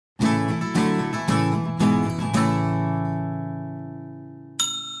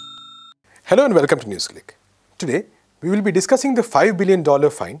Hello and welcome to NewsClick. Today, we will be discussing the $5 billion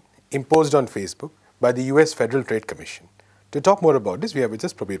fine imposed on Facebook by the US Federal Trade Commission. To talk more about this, we have with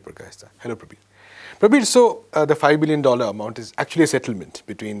us Prabir Prakash. Hello, Prabir. Prabir, so the $5 billion amount is actually a settlement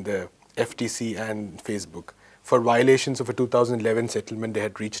between the FTC and Facebook for violations of a 2011 settlement they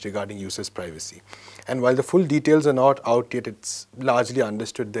had reached regarding users' privacy. And while the full details are not out yet, it's largely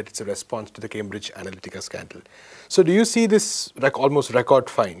understood that it's a response to the Cambridge Analytica scandal. So do you see this almost record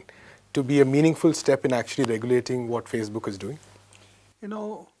fine to be a meaningful step in actually regulating what Facebook is doing? You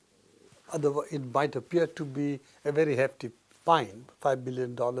know, it might appear to be a very hefty fine. $5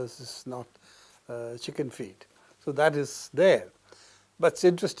 billion is not chicken feed. So that is there. But it's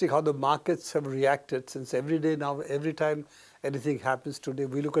interesting how the markets have reacted, since every day now, every time anything happens today,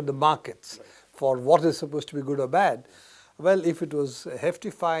 we look at the markets for what is supposed to be good or bad. Well, if it was a hefty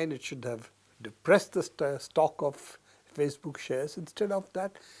fine, it should have depressed the stock of Facebook shares. Instead of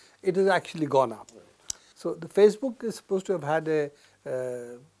that, it has actually gone up. So the Facebook is supposed to have had a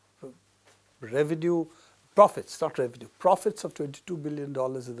profits of $22 billion in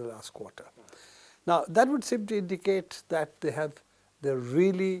the last quarter. Now that would seem to indicate that they're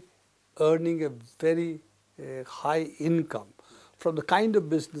really earning a very high income from the kind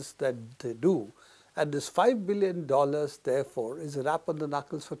of business that they do. And this $5 billion, therefore, is a rap on the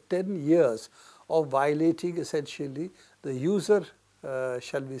knuckles for 10 years of violating essentially the user,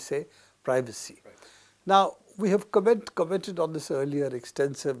 shall we say, privacy. Right. Now, we have commented on this earlier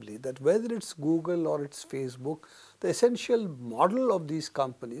extensively, that whether it's Google or it's Facebook, the essential model of these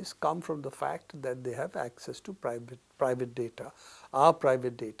companies come from the fact that they have access to private data, our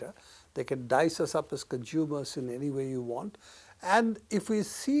private data. They can dice us up as consumers in any way you want. And if we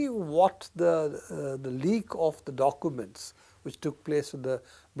see what the leak of the documents which took place with the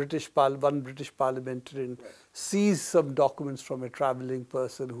one British parliamentarian seized some documents from a traveling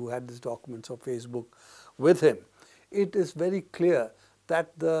person who had these documents of Facebook with him, it is very clear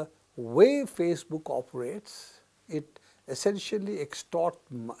that the way Facebook operates, it essentially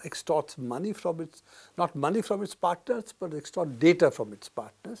extorts money from not money from its partners, but extort data from its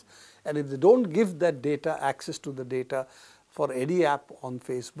partners. And if they don't give that data, access to the data for any app on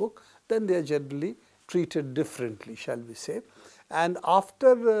Facebook, then they are generally treated differently, shall we say. And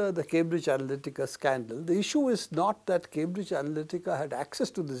after the Cambridge Analytica scandal, the issue is not that Cambridge Analytica had access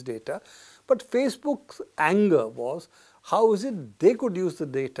to this data, but Facebook's anger was, how is it they could use the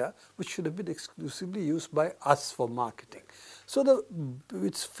data which should have been exclusively used by us for marketing? So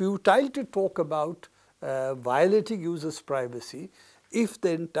it's futile to talk about violating users' privacy if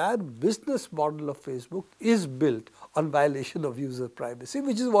the entire business model of Facebook is built on violation of user privacy,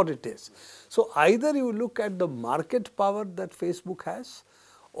 which is what it is. So either you look at the market power that Facebook has,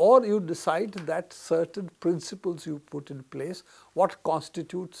 or you decide that certain principles you put in place, what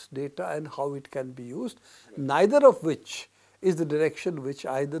constitutes data and how it can be used, neither of which is the direction which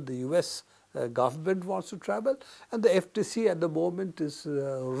either the US government wants to travel, and the FTC at the moment is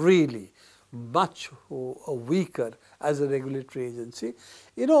really much weaker as a regulatory agency.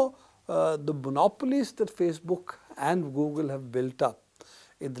 You know, the monopolies that Facebook and Google have built up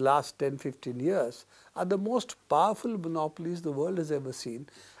in the last 10-15 years are the most powerful monopolies the world has ever seen,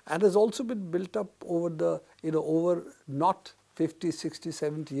 and has also been built up over over not 50, 60,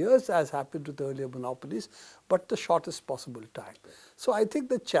 70 years as happened with earlier monopolies, but the shortest possible time. So I think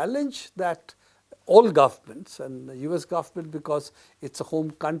the challenge that all governments, and the US government because it's a home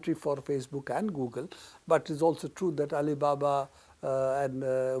country for Facebook and Google, but it's also true that Alibaba and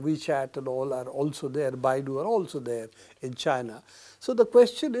WeChat and all are also there, Baidu are also there in China. So the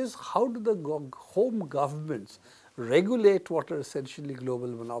question is, how do the home governments regulate what are essentially global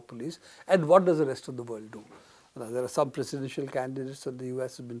monopolies, and what does the rest of the world do? Now, there are some presidential candidates in the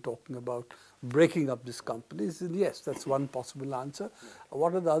US have been talking about breaking up these companies, and yes, that's one possible answer.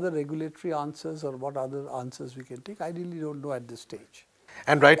 What are the other regulatory answers, or what other answers we can take? I really don't know at this stage.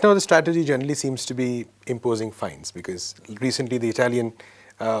 And right now the strategy generally seems to be imposing fines, because recently the Italian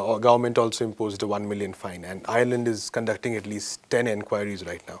government also imposed a 1 million fine, and Ireland is conducting at least 10 inquiries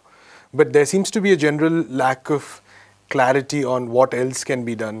right now. But there seems to be a general lack of clarity on what else can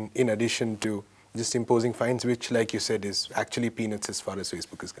be done in addition to just imposing fines, which, like you said, is actually peanuts as far as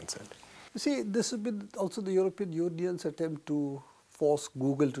Facebook is concerned. You see, this has been also the European Union's attempt to force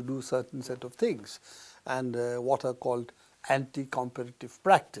Google to do certain set of things, and what are called anti-competitive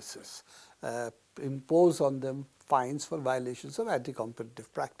practices, impose on them fines for violations of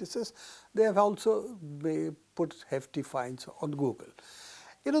anti-competitive practices. They have also put hefty fines on Google.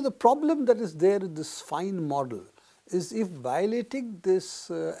 You know, the problem that is there in this fine model is, if violating this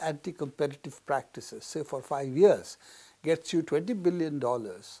anti-competitive practices, say for 5 years, gets you $20 billion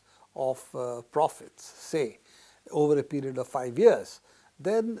of profits, say, over a period of 5 years,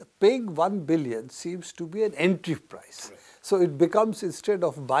 then paying 1 billion seems to be an entry price. Right. So it becomes, instead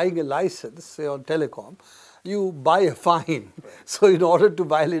of buying a license, say on telecom, you buy a fine. Right. So in order to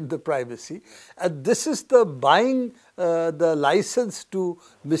violate the privacy, and this is the buying the license to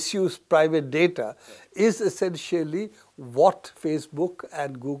misuse private data, is essentially what Facebook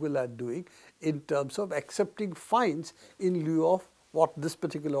and Google are doing in terms of accepting fines in lieu of what this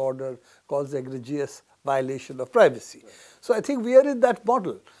particular order calls egregious violation of privacy. Right. So I think we are in that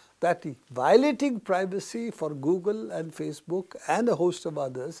model, that violating privacy for Google and Facebook and a host of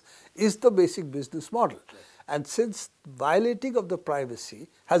others is the basic business model. Right. And since violating of the privacy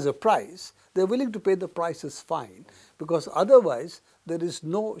has a price, they are willing to pay the price as fine, because otherwise there is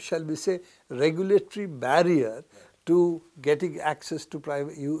no, shall we say, regulatory barrier right. to getting access to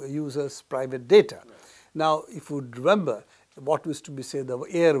private users' private data. Right. Now, if you remember, what was to be, say, the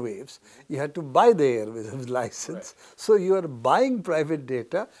airwaves, you had to buy the airwaves license. Right. So you are buying private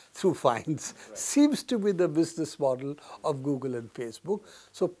data through fines. Right. Seems to be the business model of Google and Facebook.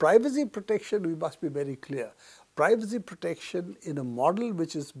 So privacy protection, we must be very clear. Privacy protection in a model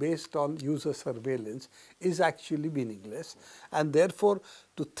which is based on user surveillance is actually meaningless. And therefore,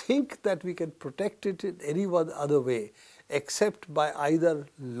 to think that we can protect it in any other way except by either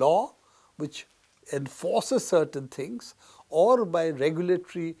law, which enforces certain things, or by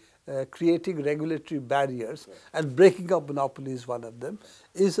regulatory, creating regulatory barriers right. and breaking up monopolies, one of them,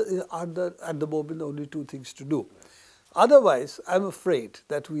 is at the moment only two things to do. Right. Otherwise, I'm afraid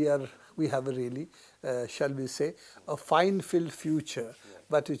that we have a really, shall we say, a fine-filled future, right.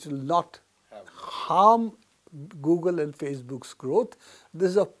 but it will not harm Google and Facebook's growth. This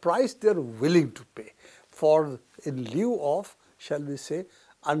is a price they are willing to pay for, in lieu of, shall we say,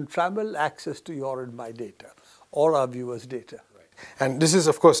 untrammeled access to your and my data, or our viewers' data. Right. And this is,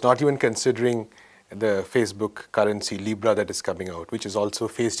 of course, not even considering the Facebook currency Libra that is coming out, which has also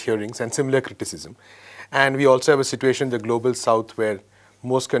faced hearings and similar criticism. And we also have a situation in the global south where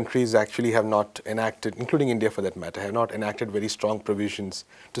most countries actually have not enacted, including India for that matter, have not enacted very strong provisions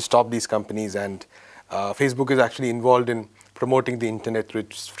to stop these companies. And Facebook is actually involved in promoting the internet through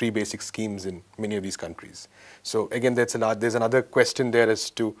its free basic schemes in many of these countries. So again, there's another question there as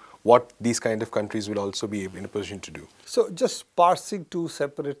to what these kind of countries will also be in a position to do. So just parsing two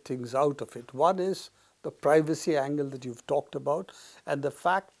separate things out of it. One is the privacy angle that you've talked about, and the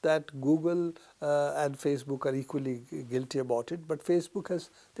fact that Google and Facebook are equally guilty about it. But Facebook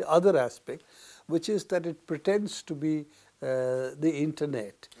has the other aspect, which is that it pretends to be the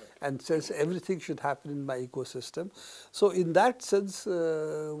internet and says everything should happen in my ecosystem. So in that sense,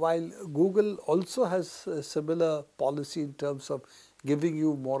 while Google also has a similar policy in terms of giving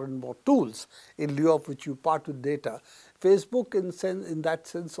you more and more tools in lieu of which you part with data, Facebook in that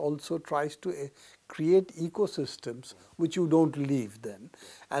sense also tries to create ecosystems which you don't leave then,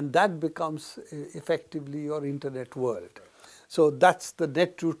 and that becomes effectively your internet world. So that's the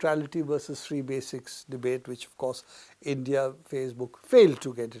net neutrality versus free basics debate, which of course India, Facebook failed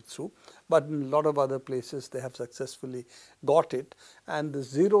to get it through, but in a lot of other places they have successfully got it. And the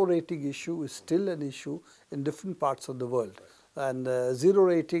zero rating issue is still an issue in different parts of the world. And zero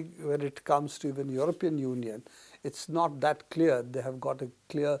rating, when it comes to even European Union, it's not that clear. They have got a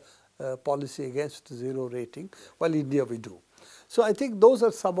clear policy against zero rating, while India we do. So I think those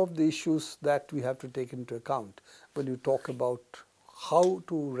are some of the issues that we have to take into account when you talk about how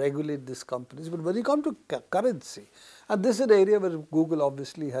to regulate these companies. But when you come to currency, and this is an area where Google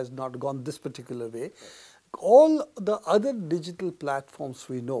obviously has not gone this particular way, all the other digital platforms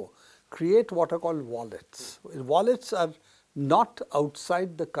we know create what are called wallets. Wallets are not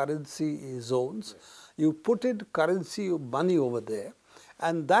outside the currency zones. You put in currency, money over there,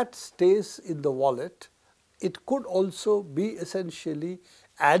 and that stays in the wallet. It could also be essentially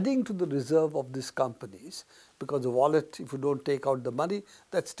adding to the reserve of these companies, because the wallet, if you don't take out the money,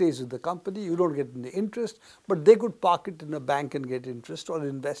 that stays with the company. You don't get any interest, but they could park it in a bank and get interest, or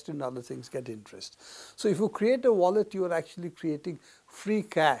invest in other things, get interest. So if you create a wallet, you are actually creating free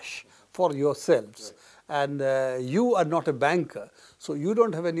cash for yourselves. And you are not a banker, so you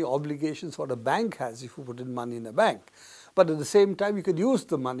don't have any obligations what a bank has if you put in money in a bank. But at the same time, you can use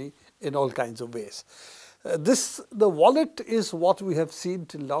the money in all kinds of ways. The wallet is what we have seen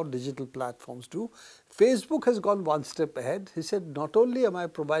till now digital platforms do. Facebook has gone one step ahead. He said, not only am I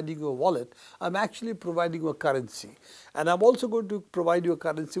providing you a wallet, I'm actually providing you a currency. And I'm also going to provide you a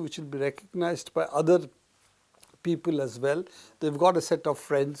currency which will be recognized by other people as well. They've got a set of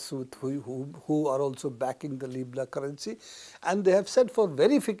friends who are also backing the Libra currency, and they have said for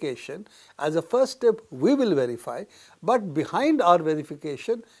verification, as a first step, we will verify, but behind our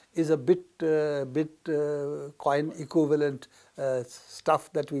verification is a Bitcoin equivalent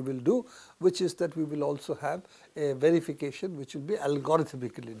stuff that we will do, which is that we will also have a verification which will be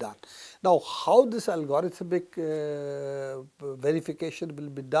algorithmically done. Now, how this algorithmic verification will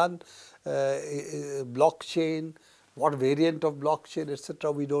be done, blockchain, what variant of blockchain,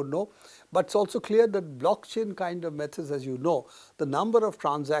 etc., we don't know. But it's also clear that blockchain kind of methods, as you know, the number of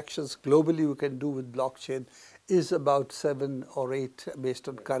transactions globally you can do with blockchain is about 7 or 8 based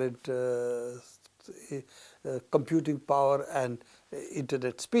on current computing power and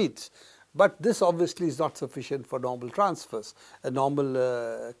internet speeds. But this obviously is not sufficient for normal transfers, normal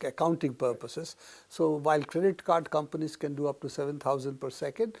accounting purposes. So while credit card companies can do up to 7,000 per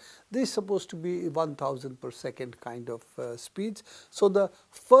second, this is supposed to be 1,000 per second kind of speeds. So the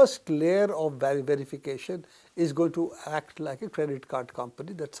first layer of verification is going to act like a credit card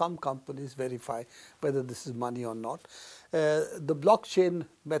company, that some companies verify whether this is money or not. The blockchain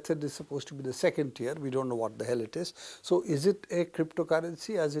method is supposed to be the second tier. We don't know what the hell it is. So is it a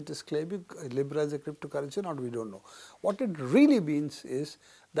cryptocurrency as it is claiming? Libra is a cryptocurrency or not? We don't know. What it really means is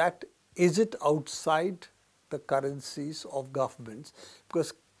that is it outside the currencies of governments?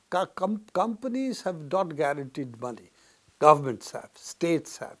 Because companies have not guaranteed money. Governments have,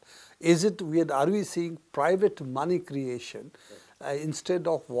 states have. Are we seeing private money creation? Instead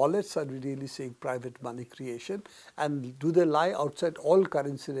of wallets, are we really seeing private money creation? And do they lie outside all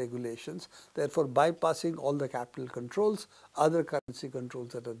currency regulations, therefore bypassing all the capital controls, other currency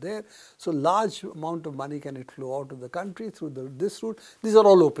controls that are there? So large amount of money, can it flow out of the country through this route? These are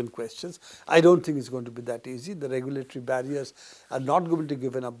all open questions. I don't think it's going to be that easy. The regulatory barriers are not going to be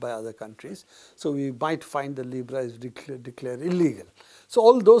given up by other countries. So we might find the Libra is declared illegal. So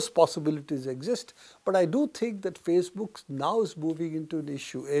all those possibilities exist, but I do think that Facebook now is moving into an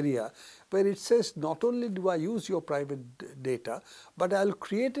issue area where it says not only do I use your private data, but I'll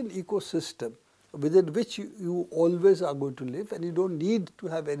create an ecosystem within which you always are going to live, and you don't need to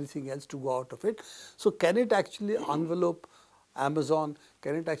have anything else to go out of it. So can it actually envelope Amazon?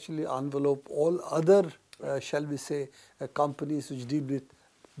 Can it actually envelope all other, shall we say, companies which deal with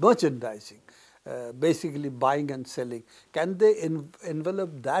merchandising? Basically buying and selling, can they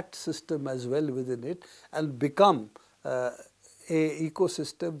envelop that system as well within it and become a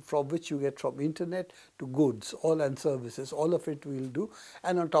ecosystem from which you get from internet to goods, all and services, all of it we will do,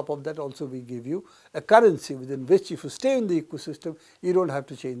 and on top of that also we give you a currency within which, if you stay in the ecosystem, you don't have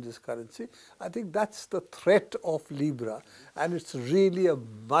to change this currency. I think that's the threat of Libra, and it's really a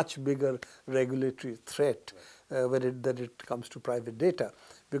much bigger regulatory threat when it comes to private data,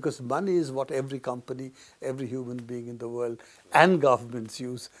 because money is what every company, every human being in the world and governments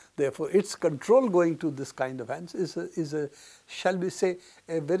use. Therefore, its control going to this kind of hands is a shall we say,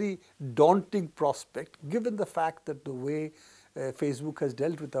 a very daunting prospect, given the fact that the way Facebook has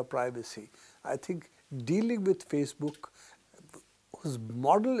dealt with our privacy. I think dealing with Facebook, whose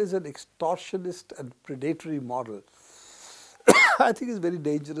model is an extortionist and predatory model, I think is very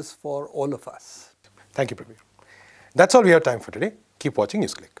dangerous for all of us. Thank you, Prabir. That's all we have time for today. Keep watching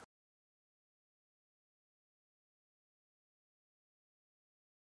NewsClick.